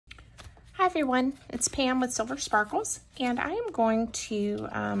Hi everyone, it's Pam with Silver Sparkles, and I am going to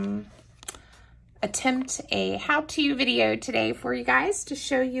attempt a how-to video today for you guys to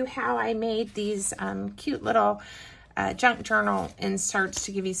show you how I made these cute little junk journal inserts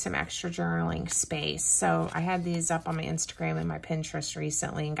to give you some extra journaling space. So I had these up on my Instagram and my Pinterest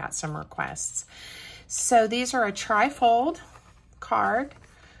recently and got some requests. So these are a Trifold card.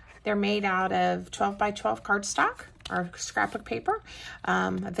 They're made out of 12 by 12 cardstock or scrapbook paper,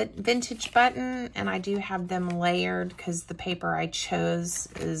 a vintage button, and I do have them layered because the paper I chose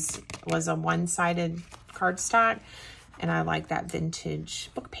was a one-sided cardstock, and I like that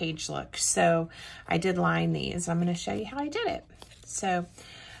vintage book page look. So I did line these. I'm going to show you how I did it. So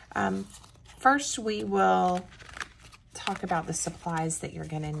first we will talk about the supplies that you're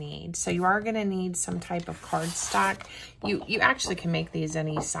going to need. So you are going to need some type of cardstock. You actually can make these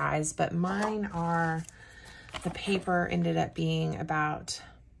any size, but mine are, the paper ended up being about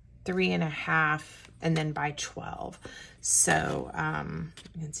 3.5 and then by 12. So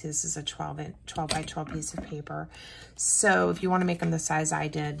you can see this is a 12 by 12 piece of paper. So if you want to make them the size I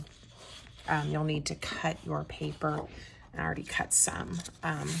did, you'll need to cut your paper. I already cut some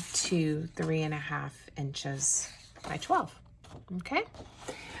to 3.5 inches by 12. Okay.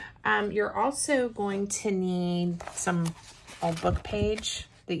 You're also going to need some old book page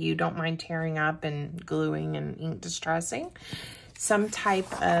that you don't mind tearing up and gluing and ink distressing. Some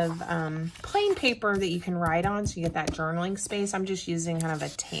type of plain paper that you can write on so you get that journaling space. I'm just using kind of a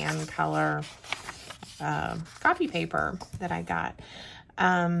tan color copy paper that I got.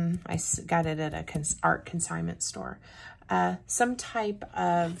 I got it at a art consignment store. Some type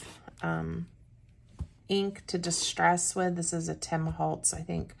of ink to distress with. This is a Tim Holtz, I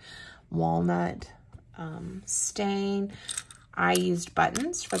think, walnut stain. I used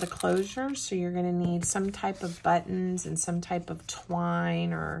buttons for the closure, so you're going to need some type of buttons and some type of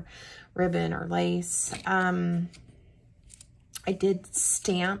twine or ribbon or lace. I did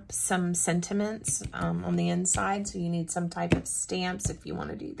stamp some sentiments on the inside, so you need some type of stamps if you want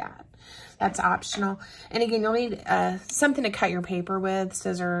to do that. That's optional. And again, you'll need something to cut your paper with,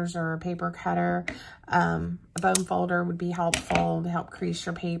 scissors or a paper cutter. A bone folder would be helpful to help crease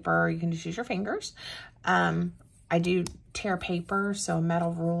your paper. You can just use your fingers. I do tear paper, so a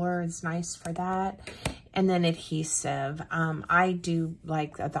metal ruler is nice for that. And then adhesive. I do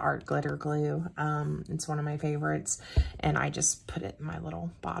like the art glitter glue. It's one of my favorites. And I just put it in my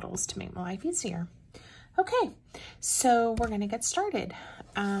little bottles to make my life easier. Okay, so we're going to get started.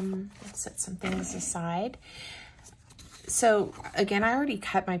 Let's set some things aside. So again, I already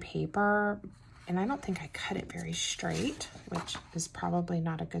cut my paper, and I don't think I cut it very straight, which is probably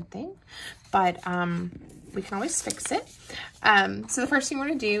not a good thing, but we can always fix it. So the first thing we're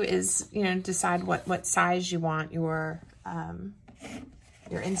going to do is, decide what size you want your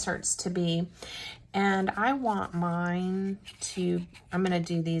inserts to be. And I want mine to, I'm going to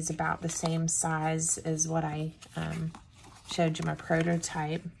do these about the same size as what I showed you my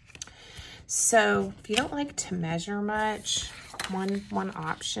prototype. So if you don't like to measure much, one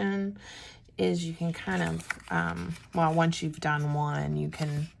option is you can kind of, well, once you've done one, you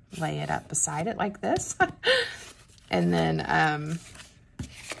can lay it up beside it like this. And then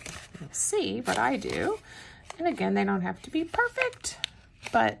you'll see what I do. And again, they don't have to be perfect,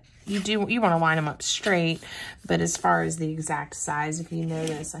 but you want to line them up straight. But as far as the exact size, if you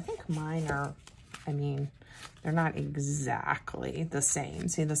notice, I think mine are, they're not exactly the same.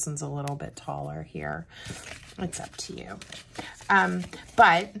 See, this one's a little bit taller here. It's up to you.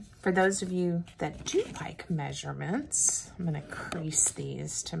 But for those of you that do like measurements, I'm going to crease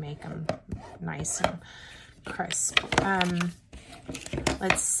these to make them nice and crisp.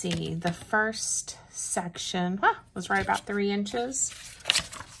 Let's see. The first section was right about 3 inches.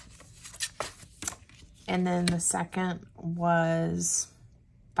 And then the second was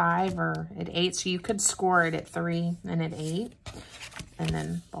 5 or at 8. So you could score it at 3 and at 8 and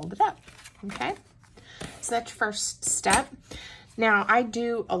then fold it up. Okay. So that's your first step. Now I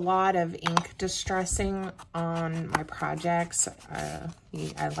do a lot of ink distressing on my projects.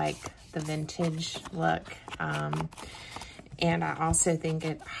 I like the vintage look. And I also think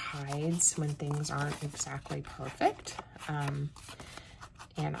it hides when things aren't exactly perfect.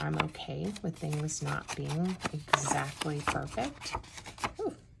 And I'm okay with things not being exactly perfect.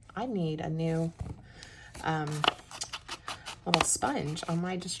 Ooh, I need a new little sponge on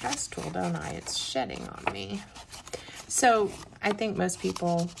my distress tool, don't I? It's shedding on me. So I think most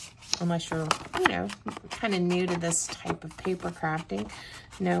people, unless you're, kind of new to this type of paper crafting,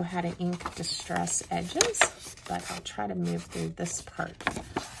 know how to ink distress edges. But I'll try to move through this part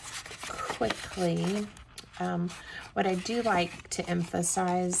quickly. what I do like to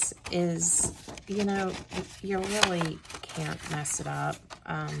emphasize is, you know, you really can't mess it up.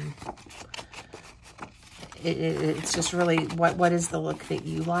 It's just really what is the look that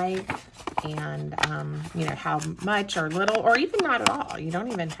you like, and you know, how much or little, or even not at all. You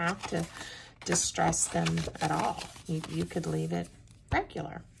don't even have to distress them at all. You could leave it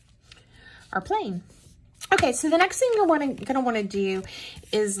regular or plain. Okay, so the next thing you're gonna want to do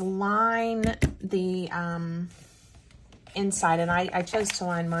is line the inside, and I chose to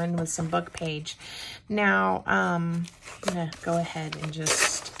line mine with some book page. Now, I'm gonna go ahead and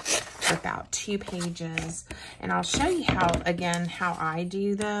just rip out 2 pages, and I'll show you how I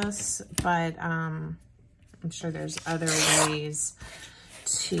do this, but I'm sure there's other ways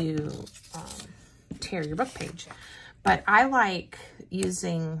to tear your book page. But I like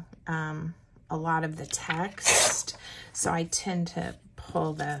using a lot of the text, so I tend to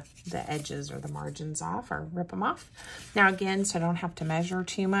pull the edges or the margins off, or rip them off. Now again, so I don't have to measure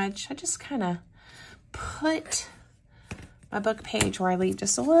too much, I just kind of put my book page where I leave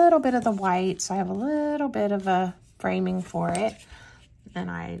just a little bit of the white, so I have a little bit of a framing for it. And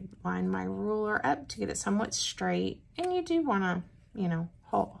I line my ruler up to get it somewhat straight. And you do want to, you know,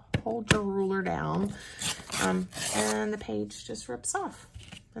 hold your ruler down. And the page just rips off.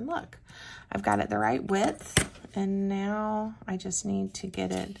 And look, I've got it the right width. And now I just need to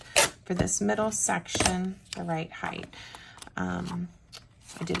get it for this middle section the right height.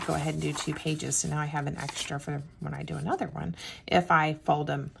 I did go ahead and do 2 pages, so now I have an extra for when I do another one, if I fold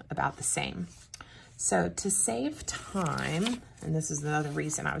them about the same. So to save time, and this is another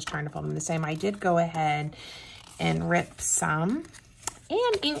reason I was trying to fold them the same, I did go ahead and rip some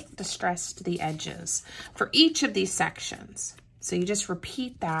and ink distressed the edges for each of these sections. So you just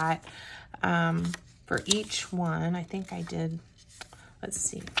repeat that for each one. I think I did, let's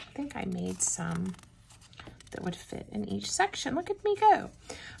see, I think I made some that would fit in each section. Look at me go.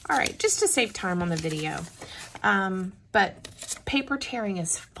 All right, just to save time on the video. But paper tearing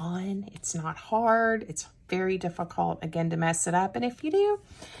is fun. It's not hard. It's very difficult, again, to mess it up. And if you do,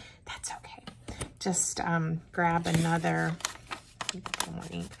 that's okay. Just grab another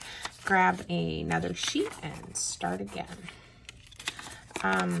sheet and start again.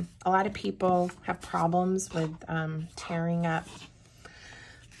 A lot of people have problems with tearing up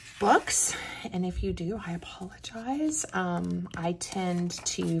books, and if you do, I apologize. I tend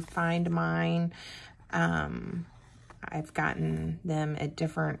to find mine, I've gotten them at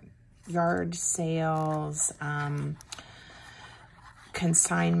different yard sales,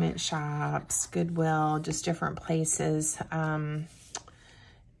 consignment shops, Goodwill, just different places,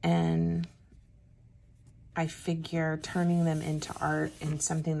 and I figure turning them into art and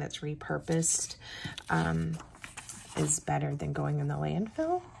something that's repurposed is better than going in the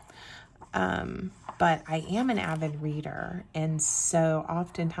landfill. But I am an avid reader, and so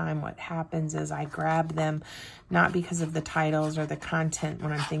oftentimes what happens is I grab them not because of the titles or the content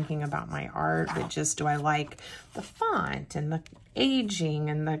when I'm thinking about my art, but just do I like the font and the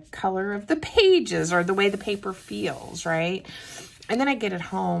aging and the color of the pages or the way the paper feels, right? And then I get it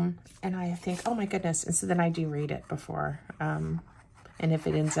home and I think, oh my goodness, and so then I do read it before, and if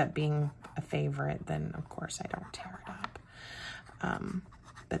it ends up being a favorite, then of course I don't tear it up.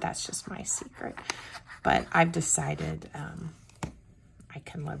 But that's just my secret. But I've decided I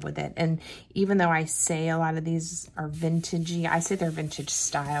can live with it. And even though I say a lot of these are vintagey, I say they're vintage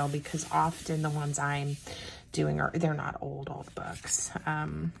style because often the ones I'm doing they're not old books.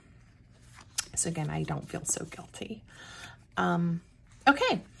 So again, I don't feel so guilty.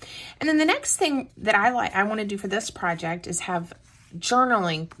 Okay. And then the next thing that I want to do for this project is have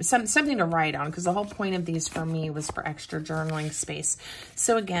journaling, something to write on, because the whole point of these for me was for extra journaling space.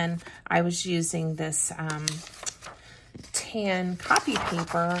 So again, I was using this tan copy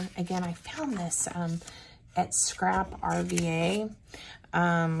paper. Again, I found this at Scrap RVA,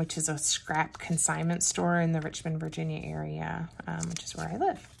 which is a scrap consignment store in the Richmond, Virginia area, which is where I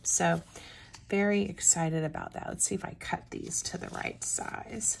live. So very excited about that. Let's see if I cut these to the right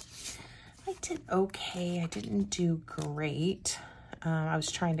size. I did okay. I didn't do great. I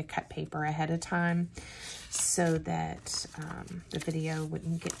was trying to cut paper ahead of time so that the video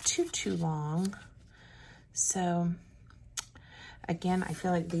wouldn't get too long. So again, I feel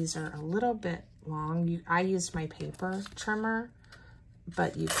like these are a little bit long. I used my paper trimmer,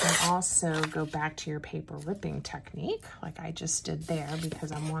 but you can also go back to your paper ripping technique like I just did there,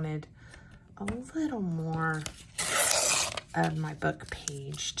 because I wanted a little more of my book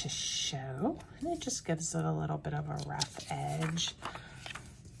page to show, and it just gives it a little bit of a rough edge.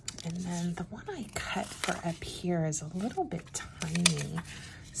 And then the one I cut for up here is a little bit tiny,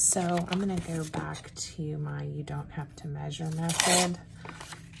 So I'm gonna go back to my you don't have to measure method.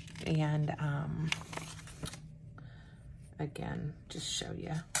 And again, just show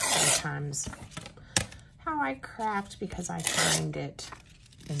you sometimes how I craft because I find it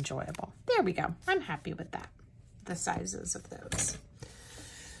enjoyable. There we go. I'm happy with that. The sizes of those.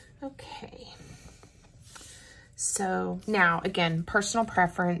 Okay. So now, again, personal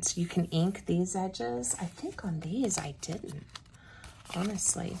preference. You can ink these edges. I think on these I didn't.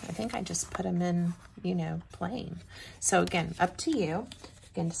 Honestly, I think I just put them in, you know, plain. So again, up to you.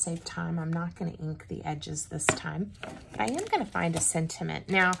 Again, to save time, I'm not going to ink the edges this time, but I am going to find a sentiment.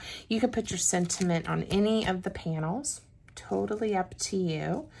 Now, you could put your sentiment on any of the panels. Totally up to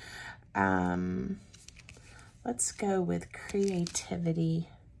you. Let's go with creativity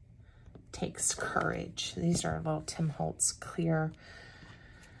takes courage. These are little Tim Holtz clear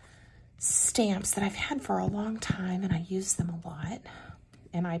stamps that I've had for a long time, and I use them a lot.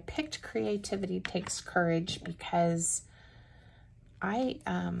 And I picked creativity takes courage because I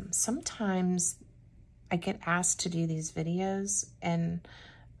sometimes I get asked to do these videos, and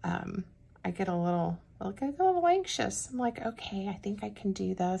I get a little anxious. I'm like, okay, I think I can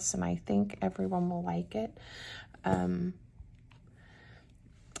do this, and I think everyone will like it.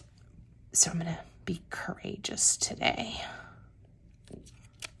 So I'm gonna be courageous today.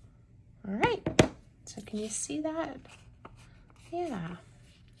 All right, so can you see that? Yeah.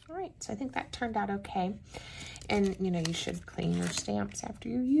 All right, so I think that turned out okay. And, you know, you should clean your stamps after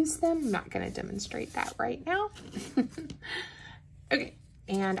you use them. I'm not going to demonstrate that right now. Okay,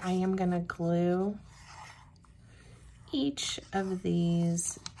 and I am going to glue each of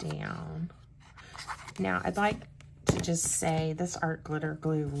these down. Now, I'd like to just say this art glitter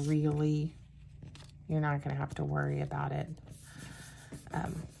glue really, you're not going to have to worry about it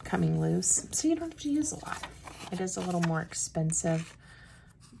coming loose. So you don't have to use a lot. It is a little more expensive,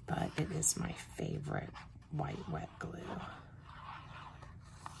 but it is my favorite white wet glue.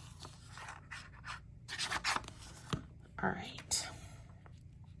 All right.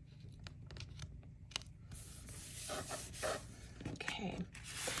 Okay,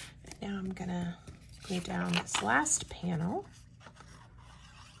 now I'm gonna glue down this last panel.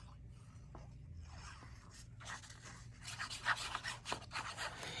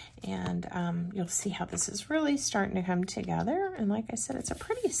 And you'll see how this is really starting to come together. And like I said, it's a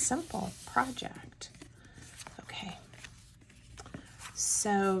pretty simple project. Okay.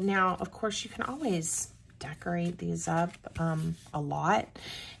 So now, of course, you can always decorate these up a lot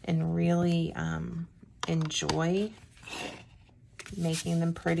and really enjoy making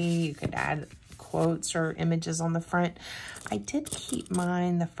them pretty. You could add quotes or images on the front. I did keep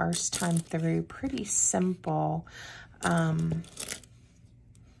mine the first time through pretty simple.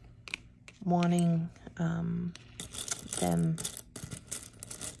 Wanting them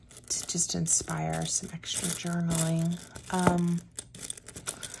to just inspire some extra journaling.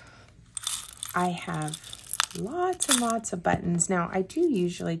 I have lots and lots of buttons. Now, I do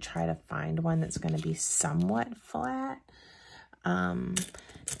usually try to find one that's going to be somewhat flat. And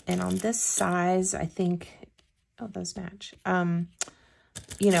on this size, I think, oh, those match.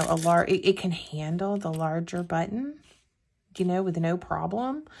 You know, it can handle the larger button, you know, with no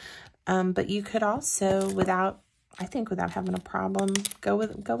problem. But you could also, without having a problem, go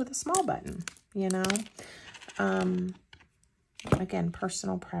with a small button, you know. Again,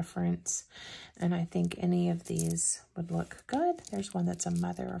 personal preference, and I think any of these would look good. There's one that's a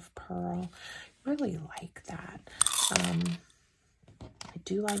mother of pearl. Really like that. I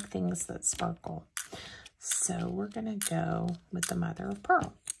do like things that sparkle, so we're gonna go with the mother of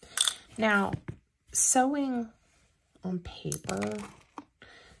pearl. Now, sewing on paper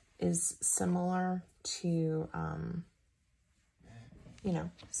is similar to, you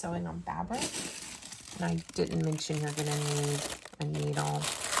know, sewing on fabric. And I didn't mention you're going to need a needle,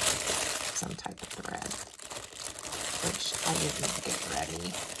 some type of thread, which I didn't get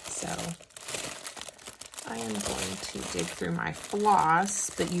ready. So I am going to dig through my floss,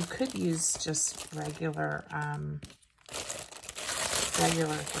 but you could use just regular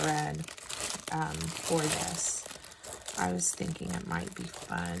thread for this. I was thinking it might be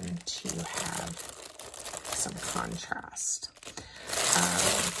fun to have some contrast.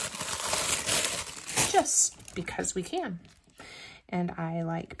 Just because we can. And I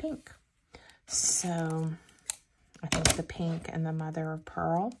like pink. So I think the pink and the mother of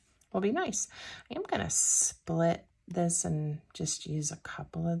pearl will be nice. I am going to split this and just use a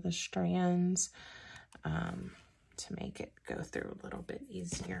couple of the strands to make it go through a little bit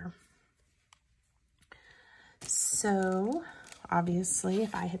easier. So obviously,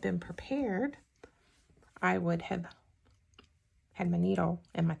 if I had been prepared, I would have had my needle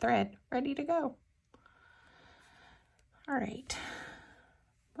and my thread ready to go. All right.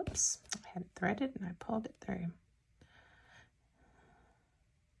 Whoops, I had it threaded and I pulled it through.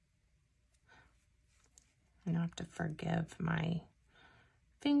 And I have to forgive my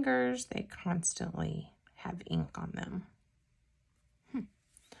fingers. They constantly have ink on them.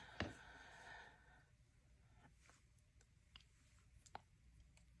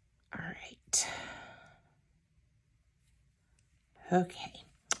 All right. Okay,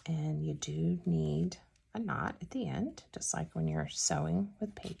 and you do need a knot at the end, just like when you're sewing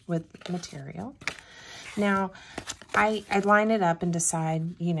with material. Now, I line it up and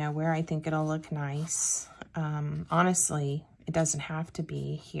decide, you know, where I think it'll look nice. Honestly, it doesn't have to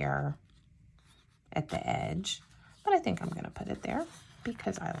be here at the edge, but I think I'm going to put it there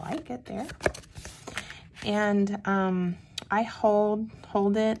because I like it there. And I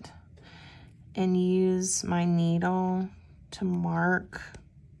hold it and use my needle to mark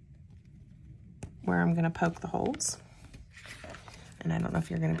where I'm going to poke the holes. And I don't know if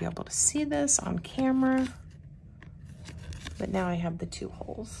you're going to be able to see this on camera, but now I have the 2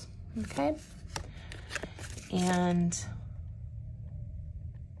 holes, okay? And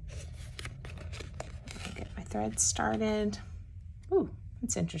get my thread started. Ooh,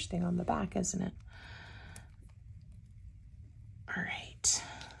 it's interesting on the back, isn't it? All right.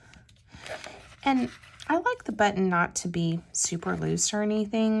 And I like the button not to be super loose or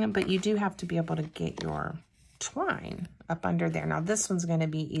anything, but you do have to be able to get your twine up under there. Now this one's going to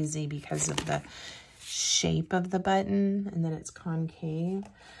be easy because of the shape of the button and then it's concave.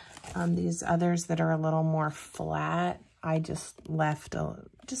 These others that are a little more flat, I just left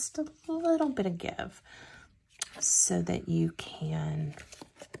just a little bit of give so that you can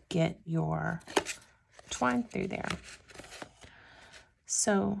get your twine through there.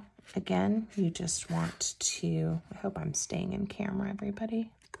 So again, you just want to, I hope I'm staying in camera,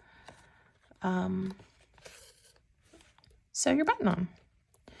 everybody. Sew your button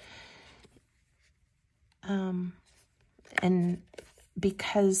on. And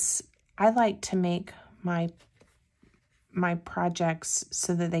because I like to make my projects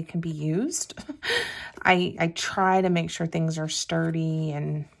so that they can be used, I try to make sure things are sturdy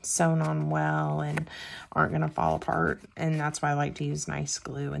and sewn on well and aren't going to fall apart. And that's why I like to use nice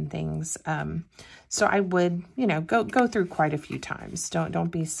glue and things. So I would, you know, go through quite a few times.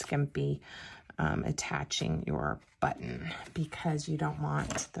 Don't be skimpy attaching your button because you don't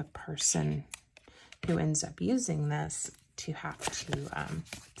want the person who ends up using this to have to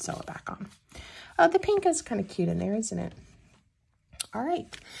sew it back on. Oh, the pink is kind of cute in there, isn't it? All right.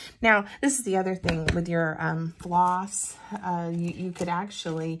 Now, this is the other thing with your floss. You could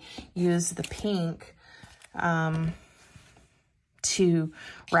actually use the pink to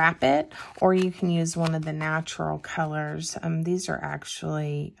wrap it, or you can use one of the natural colors. These are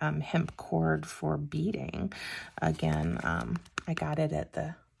actually hemp cord for beading. Again, I got it at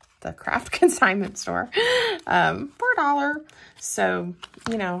the craft consignment store for $1. So,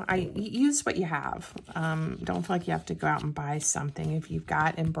 you know, use what you have. Don't feel like you have to go out and buy something. If you've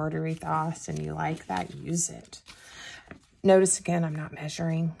got embroidery floss and you like that, use it. Notice again, I'm not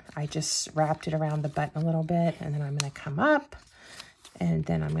measuring. I just wrapped it around the button a little bit, and then I'm going to come up, and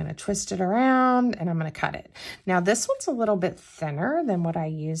then I'm going to twist it around, and I'm going to cut it. Now, this one's a little bit thinner than what I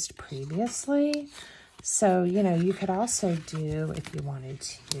used previously. So, you know, you could also do, if you wanted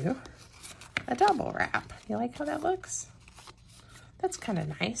to, a double wrap. You like how that looks? That's kind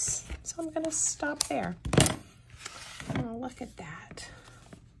of nice. So I'm going to stop there. Oh, look at that.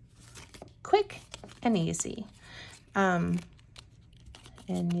 Quick and easy. And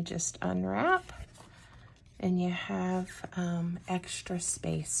you just unwrap and you have extra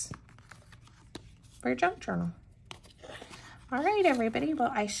space for your junk journal. All right, everybody.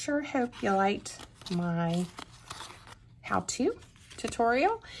 Well, I sure hope you liked my how-to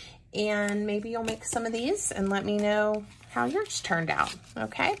tutorial, and maybe you'll make some of these and let me know how yours turned out.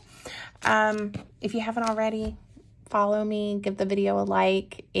 Okay. If you haven't already, follow me, give the video a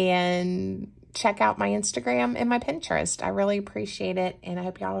like, and check out my Instagram and my Pinterest. I really appreciate it, and I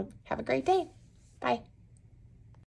hope y'all have a great day. Bye.